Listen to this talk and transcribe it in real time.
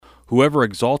Whoever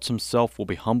exalts himself will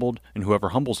be humbled, and whoever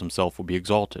humbles himself will be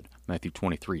exalted. Matthew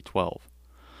 23:12.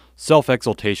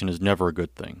 Self-exaltation is never a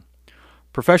good thing.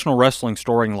 Professional wrestling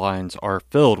storylines are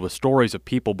filled with stories of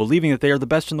people believing that they are the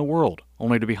best in the world,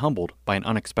 only to be humbled by an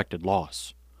unexpected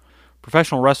loss.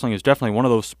 Professional wrestling is definitely one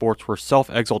of those sports where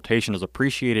self-exaltation is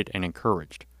appreciated and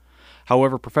encouraged.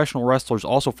 However, professional wrestlers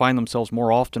also find themselves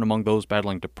more often among those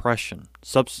battling depression,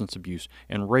 substance abuse,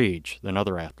 and rage than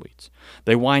other athletes.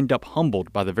 They wind up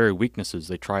humbled by the very weaknesses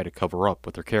they try to cover up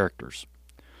with their characters.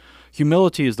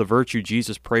 Humility is the virtue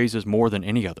Jesus praises more than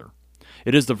any other.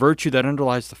 It is the virtue that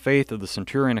underlies the faith of the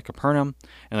centurion at Capernaum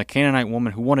and the Canaanite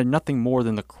woman who wanted nothing more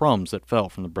than the crumbs that fell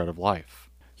from the bread of life.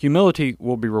 Humility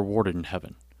will be rewarded in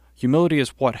heaven. Humility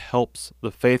is what helps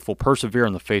the faithful persevere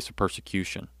in the face of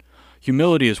persecution.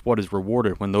 Humility is what is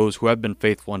rewarded when those who have been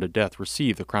faithful unto death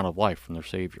receive the crown of life from their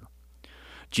Savior.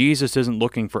 Jesus isn't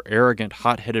looking for arrogant,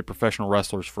 hot-headed professional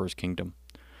wrestlers for his kingdom.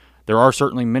 There are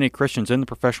certainly many Christians in the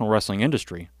professional wrestling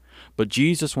industry, but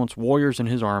Jesus wants warriors in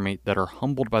his army that are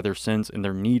humbled by their sins and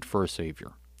their need for a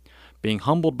Savior. Being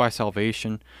humbled by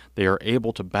salvation, they are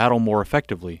able to battle more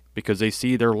effectively because they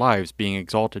see their lives being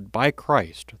exalted by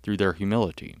Christ through their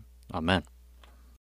humility. Amen.